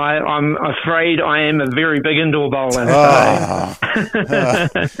 I'm afraid I am a very big indoor bowler. Oh.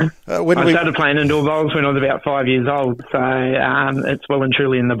 I started playing indoor bowls when I was about 5 years old, so it's well and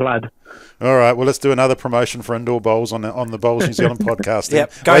truly in the blood. All right, well, let's do another promotion for indoor bowls on the Bowls New Zealand podcast.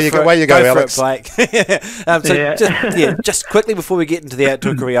 Yep, Way you go, Alex. Blake. Just quickly before we get into the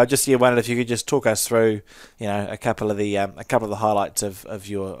outdoor career, I just wondered if you could just talk us through, a couple of the highlights of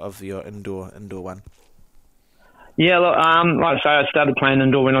your indoor one. Yeah, look, like I say, I started playing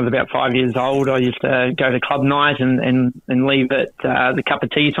indoor when I was about 5 years old. I used to go to club night and leave at the cup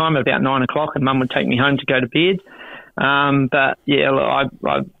of tea time at about 9 o'clock, and Mum would take me home to go to bed. But yeah, look, I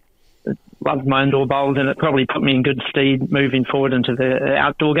loved my indoor bowls, and it probably put me in good stead moving forward into the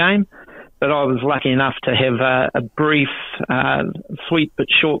outdoor game. But I was lucky enough to have a brief, sweet but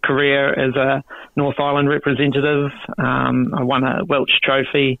short career as a North Island representative. I won a Welch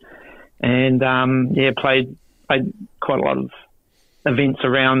Trophy, and played quite a lot of events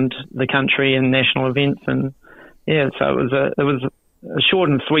around the country and national events, and so it was a short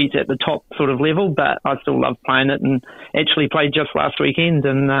and sweet at the top sort of level, but I still love playing it, and actually played just last weekend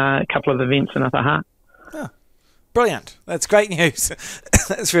in a couple of events in Upper Hutt. Oh, brilliant! That's great news.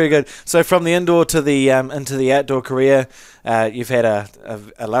 That's very good. So from the indoor to the into the outdoor career, you've had a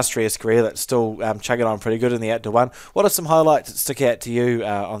illustrious career that's still chugging on pretty good in the outdoor one. What are some highlights that stick out to you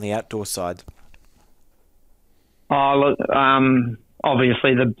on the outdoor side? Oh, look,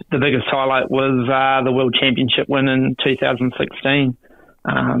 obviously the biggest highlight was the World Championship win in 2016.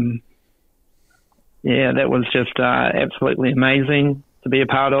 That was just absolutely amazing to be a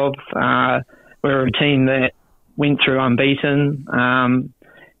part of. We're a team that went through unbeaten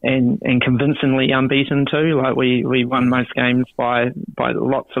and convincingly unbeaten too. Like we won most games by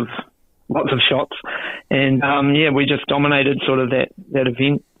lots of shots, and we just dominated sort of that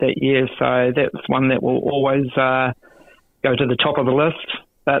event that year. So that's one that will always go to the top of the list.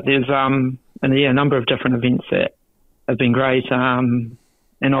 But there's a number of different events that have been great, and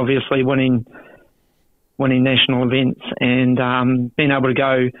obviously winning national events and being able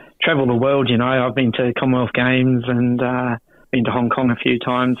to travel the world. I've been to Commonwealth Games and been to Hong Kong a few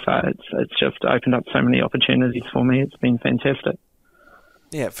times. So it's just opened up so many opportunities for me. It's been fantastic.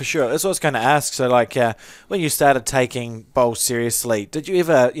 Yeah, for sure. That's what I was going to ask. So, when you started taking bowls seriously, did you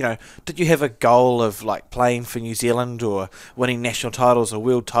ever, did you have a goal of playing for New Zealand or winning national titles or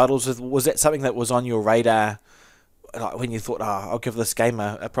world titles? Was that something that was on your radar, when you thought, I'll give this game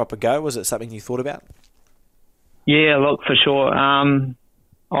a proper go? Was it something you thought about? Yeah, look, for sure.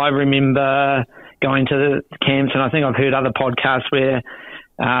 I remember going to the camps, and I think I've heard other podcasts where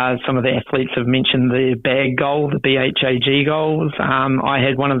some of the athletes have mentioned the BAG goal, the BHAG goals. I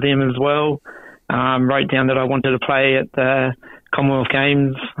had one of them as well. Wrote down that I wanted to play at the Commonwealth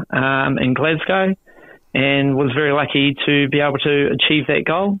Games in Glasgow, and was very lucky to be able to achieve that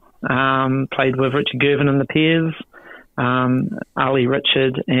goal. Played with Richard Gervin in the pairs, Ali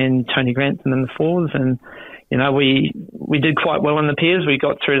Richard and Tony Grantham in the fours, and we did quite well in the pairs. We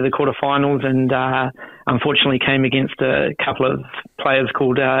got through to the quarterfinals, and unfortunately came against a couple of players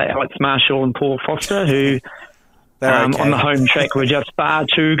called Alex Marshall and Paul Foster, who on the home track were just far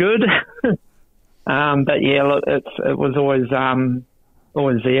too good. But yeah, look, it was always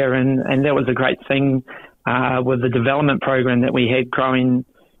there, and that was a great thing with the development program that we had growing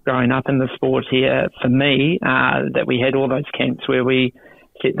up in the sport here. For me, that we had all those camps where we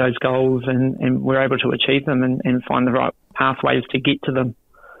set those goals and we're able to achieve them and find the right pathways to get to them.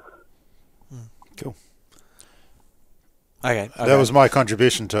 Cool. Okay. That was my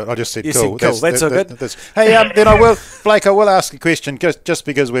contribution to it. I just said you cool. Said cool. That's so good. Hey, then I will, Blake, I will ask a question just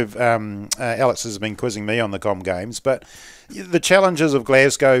because we've Alex has been quizzing me on the Com Games, but the challenges of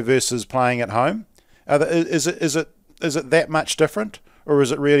Glasgow versus playing at home, is it that much different, or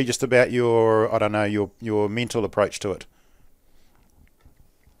is it really just about your mental approach to it?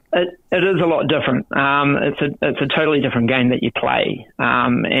 It is a lot different. It's a totally different game that you play.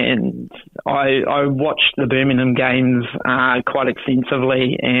 And I watched the Birmingham games quite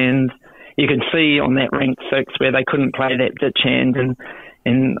extensively, and you could see on that rank 6 where they couldn't play that ditch hand,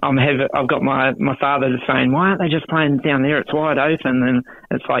 and I've got my father saying, why aren't they just playing down there? It's wide open, and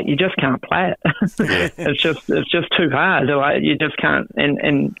it's like you just can't play it. It's just too hard. You just can't. And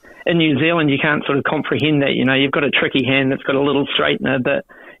in New Zealand, you can't sort of comprehend that. You've got a tricky hand that's got a little straightener, but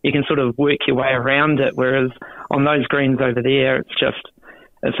you can sort of work your way around it. Whereas on those greens over there, it's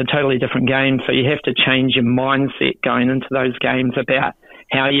a totally different game. So you have to change your mindset going into those games about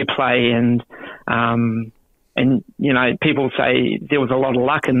how you play. And people say there was a lot of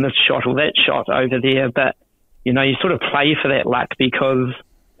luck in this shot or that shot over there, but, you sort of play for that luck because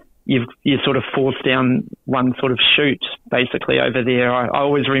you're sort of forced down one sort of chute basically over there. I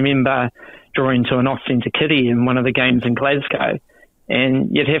always remember drawing to an off-centre kitty in one of the games in Glasgow,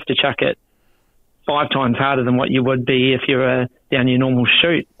 and you'd have to chuck it 5 times harder than what you would be if you were down your normal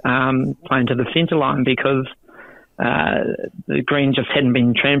chute playing to the centre line, because the green just hadn't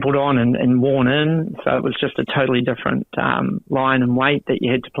been trampled on and worn in, so it was just a totally different line and weight that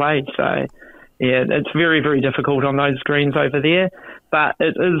you had to play. So yeah, it's very, very difficult on those greens over there. But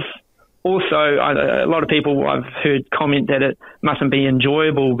it is also, a lot of people I've heard comment that it mustn't be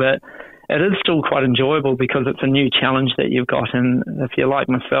enjoyable, but it is still quite enjoyable because it's a new challenge that you've got. And if you're like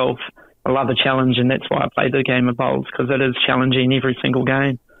myself, I love a challenge, and that's why I play the game of bowls, because it is challenging every single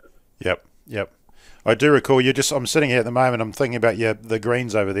game. Yep. I do recall I'm sitting here at the moment, I'm thinking about the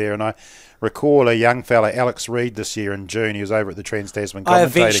greens over there, and I recall a young fella, Alex Reid, this year in June. He was over at the Trans-Tasman commentating. I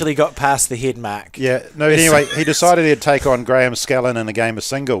eventually got past the head mark. Yeah, no, anyway, he decided he'd take on Graham Scallon in a game of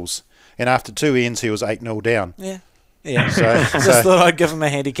singles, and after 2 ends he was 8-0 down. Yeah. So Just thought I'd give him a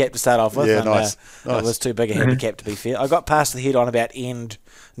handicap to start off with. Yeah, and, nice. It was too big a handicap, to be fair. I got past the head on about end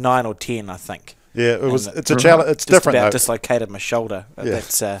 9 or 10, I think. Yeah, it's a challenge. It's different, about though. Dislocated my shoulder. Yeah.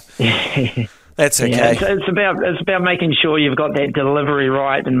 That's okay. Yeah, it's about making sure you've got that delivery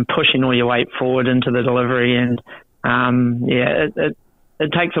right and pushing all your weight forward into the delivery. And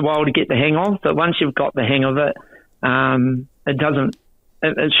it takes a while to get the hang of, but once you've got the hang of it,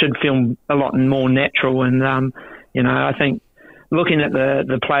 it should feel a lot more natural. And I think looking at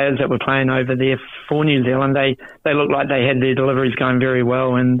the players that were playing over there for New Zealand, they looked like they had their deliveries going very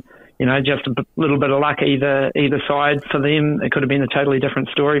well, and just a little bit of luck either side for them. It could have been a totally different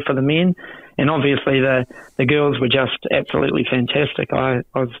story for the men. And obviously the girls were just absolutely fantastic. I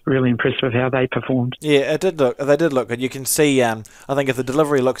was really impressed with how they performed. Yeah, they did look good. You can see, I think if the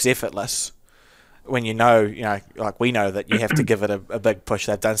delivery looks effortless, when like we know that you have to give it a big push,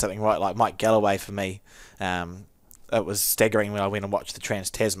 they've done something right. Like Mike Galloway, for me, it was staggering when I went and watched the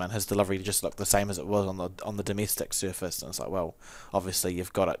Trans-Tasman. His delivery just looked the same as it was on the domestic surface. And it's like, well, obviously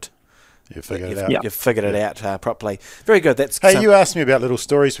you've got it. You've figured it out. You've figured it out properly. Very good. You asked me about little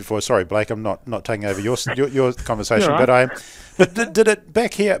stories before. Sorry, Blake, I'm not taking over your conversation. Right. But did it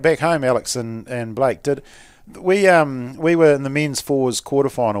back home, Alex and Blake? Did we were in the men's fours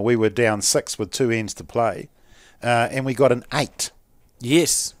quarterfinal? We were down 6 with 2 ends to play, and we got an 8.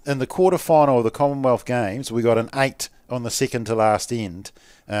 Yes. In the quarterfinal of the Commonwealth Games, we got an 8 on the second to last end,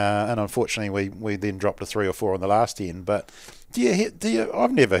 and unfortunately we then dropped a 3 or 4 on the last end. But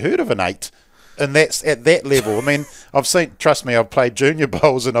I've never heard of an 8, and that's at that level. I mean, trust me, I've played junior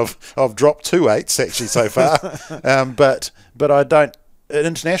bowls and I've dropped 2 8s actually so far. But I don't. At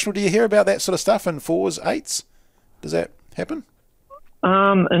international, do you hear about that sort of stuff in 4s, 8s? Does that happen?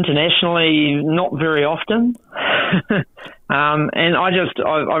 Internationally, not very often. And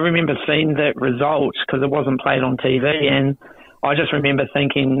I remember seeing that result because it wasn't played on TV, and I just remember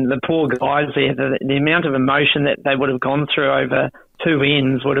thinking the poor guys there, the amount of emotion that they would have gone through over 2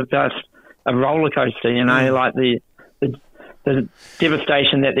 ends would have just a roller coaster, like the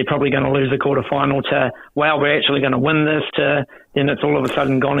devastation that they're probably going to lose the quarterfinal to, wow, we're actually going to win this, to then it's all of a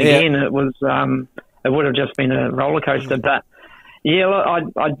sudden gone again. It was, it would have just been a roller coaster. But yeah,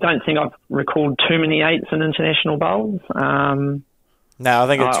 look, I don't think I've recalled too many 8s in international bowls. No, I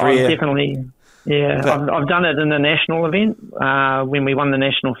think it's rare. Definitely. Yeah, I've done it in a national event when we won the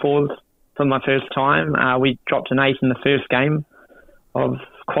national 4s for my first time. We dropped an 8 in the first game of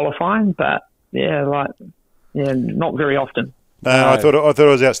qualifying, but not very often. No, I thought it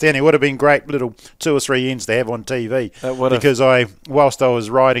was outstanding. It would have been great little 2 or 3 ends to have on TV. Because whilst I was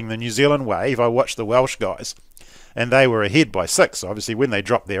riding the New Zealand wave, I watched the Welsh guys, and they were ahead by 6. Obviously, when they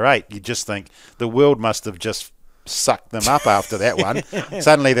dropped their 8, you just think the world must have just sucked them up after that one.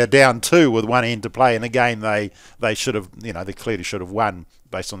 Suddenly they're down 2 with 1 end to play in a game they should have, they clearly should have won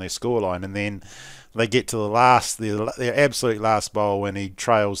based on their scoreline. And then they get to their absolute last bowl when he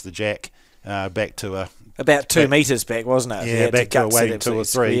trails the jack back to about 2 metres back, wasn't it? Yeah, back to a waiting 2 or 3.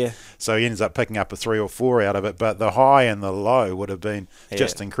 Square. So he ends up picking up a 3 or 4 out of it. But the high and the low would have been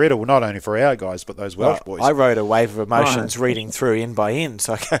just incredible, not only for our guys, but those Welsh boys. I rode a wave of emotions reading through end by end,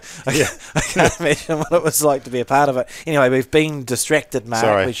 so I can't imagine what it was like to be a part of it. Anyway, we've been distracted, Mark.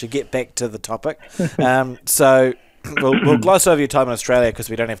 Sorry. We should get back to the topic. So we'll gloss over your time in Australia because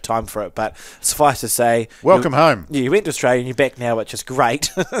we don't have time for it, but suffice to say, welcome home. You went to Australia and you're back now, which is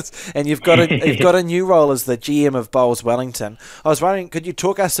great. And you've got a new role as the GM of Bowls Wellington. I was wondering, could you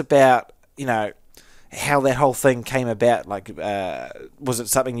talk us about how that whole thing came about? Like, was it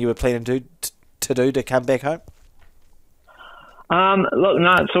something you were planning to do to come back home? Look,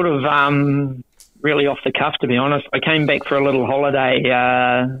 no, it's sort of really off the cuff, to be honest. I came back for a little holiday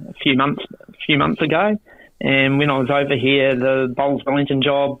a few months ago, and when I was over here, the Bowls Wellington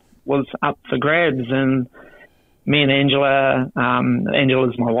job was up for grabs, and me and Angela,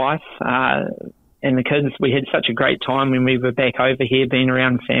 Angela's my wife, and the kids, we had such a great time when we were back over here, being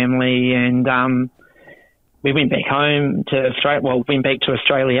around family, and we went back home to Australia. Well, went back to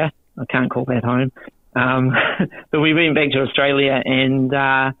Australia. I can't call that home. But we went back to Australia, and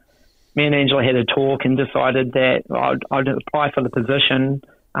me and Angela had a talk and decided that I'd apply for the position,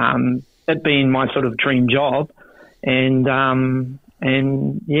 it being my sort of dream job. And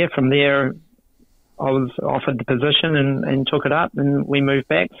yeah, from there, I was offered the position and took it up, and we moved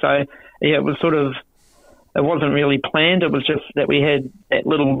back. So yeah, it was sort of, it wasn't really planned. It was just that we had that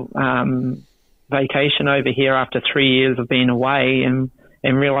little vacation over here after 3 years of being away, and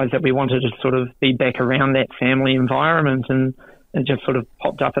realised that we wanted to sort of be back around that family environment, and it just sort of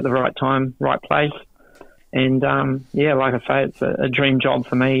popped up at the right time, right place. And yeah, like I say, it's a dream job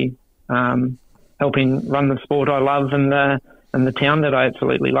for me, helping run the sport I love and the town that I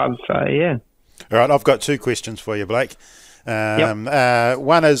absolutely love. So yeah. All right, I've got two questions for you, Blake. Yep.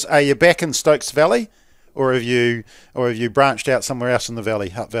 One is, are you back in Stokes Valley, or have you branched out somewhere else in the valley,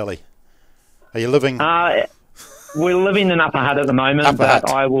 Hutt Valley? Are you living? We're living in Upper Hutt at the moment, but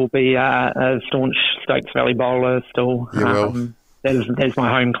I will be a staunch Stokes Valley bowler still. You will. There's my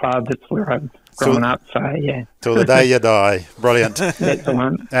home club. It's where I've grown up. So yeah. Till the day you die. Brilliant. That's the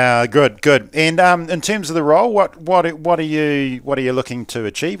one. Good. And in terms of the role, what are you looking to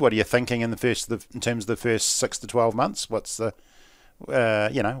achieve? What are you thinking in terms of the first 6 to 12 months? What's the what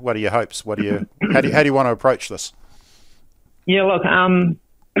are your hopes? How do you want to approach this? Yeah, look,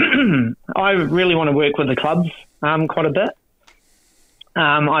 I really want to work with the clubs quite a bit.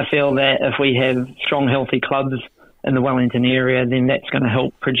 I feel that if we have strong, healthy clubs in the Wellington area, then that's going to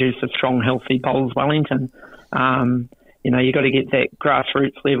help produce a strong, healthy Bowls Wellington. You've got to get that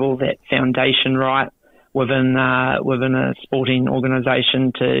grassroots level, that foundation right within a sporting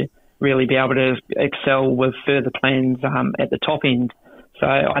organisation to really be able to excel with further plans at the top end. So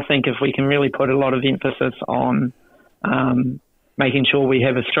I think if we can really put a lot of emphasis on making sure we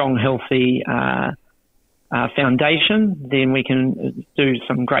have a strong, healthy foundation, then we can do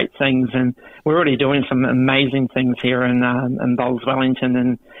some great things. And we're already doing some amazing things here in Bowls Wellington.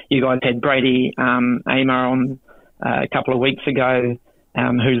 And you guys had Brady Amer on a couple of weeks ago,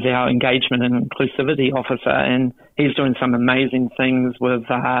 who's our engagement and inclusivity officer, and he's doing some amazing things with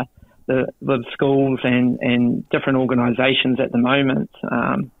schools and different organisations at the moment.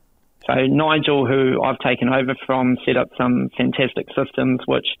 So Nigel, who I've taken over from, set up some fantastic systems,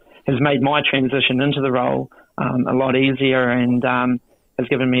 which has made my transition into the role a lot easier, and has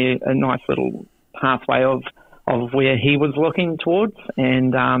given me a nice little pathway of where he was looking towards,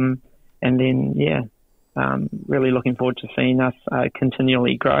 and then really looking forward to seeing us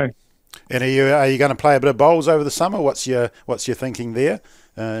continually grow. And are you going to play a bit of bowls over the summer? What's your thinking there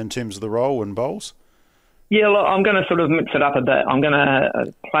in terms of the role in bowls? Yeah, look, I'm going to sort of mix it up a bit. I'm going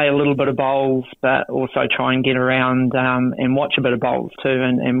to play a little bit of bowls, but also try and get around and watch a bit of bowls too,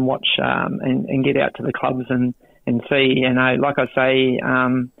 and watch and get out to the clubs and see. Like I say,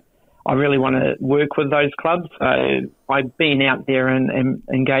 I really want to work with those clubs. So by being out there and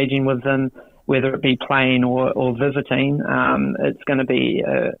engaging with them, whether it be playing or visiting, it's going to be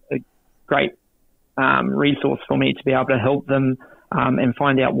a great resource for me to be able to help them and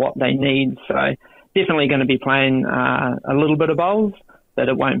find out what they need. So definitely going to be playing a little bit of bowls, but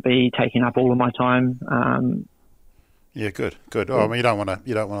it won't be taking up all of my time. Yeah, good. Oh, I mean, you don't want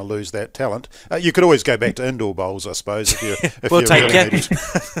to lose that talent. You could always go back to indoor bowls, I suppose, if we'll you take really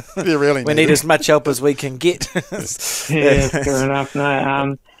it. You really we need as much help as we can get. Yeah, fair enough.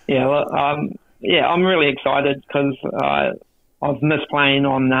 No, I'm really excited because I've missed playing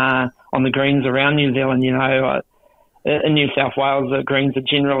on the greens around New Zealand. In New South Wales, the greens are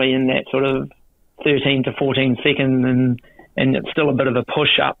generally in that sort of 13 to 14 second, and it's still a bit of a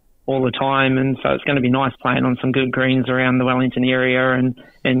push up all the time, and so it's going to be nice playing on some good greens around the Wellington area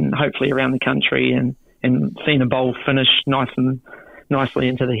and hopefully around the country, and seeing a bowl finish nicely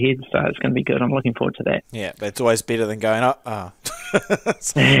into the head. So it's going to be good. I'm looking forward to that. Yeah, but it's always better than going up. I've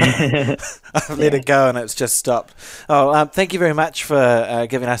let it go and it's just stopped. Thank you very much for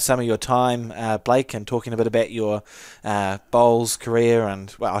giving us some of your time, Blake, and talking a bit about your bowls career,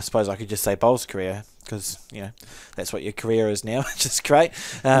 and well, I suppose I could just say bowls career because that's what your career is now, which is great.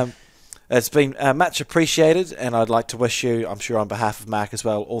 It's been much appreciated, and I'd like to wish you, I'm sure on behalf of Mark as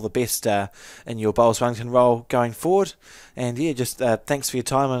well, all the best in your Bowls Wellington role going forward. And yeah, just thanks for your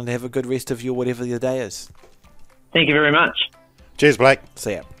time, and have a good rest of your whatever your day is. Thank you very much. Cheers, Blake.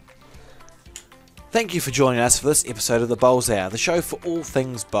 See ya. Thank you for joining us for this episode of the Bowls Hour, the show for all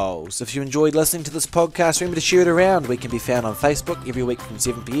things bowls. If you enjoyed listening to this podcast, remember to share it around. We can be found on Facebook every week from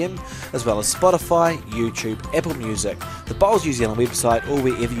 7pm, as well as Spotify, YouTube, Apple Music, the Bowls New Zealand website, or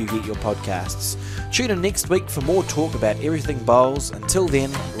wherever you get your podcasts. Tune in next week for more talk about everything bowls. Until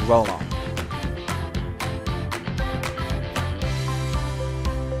then, roll on.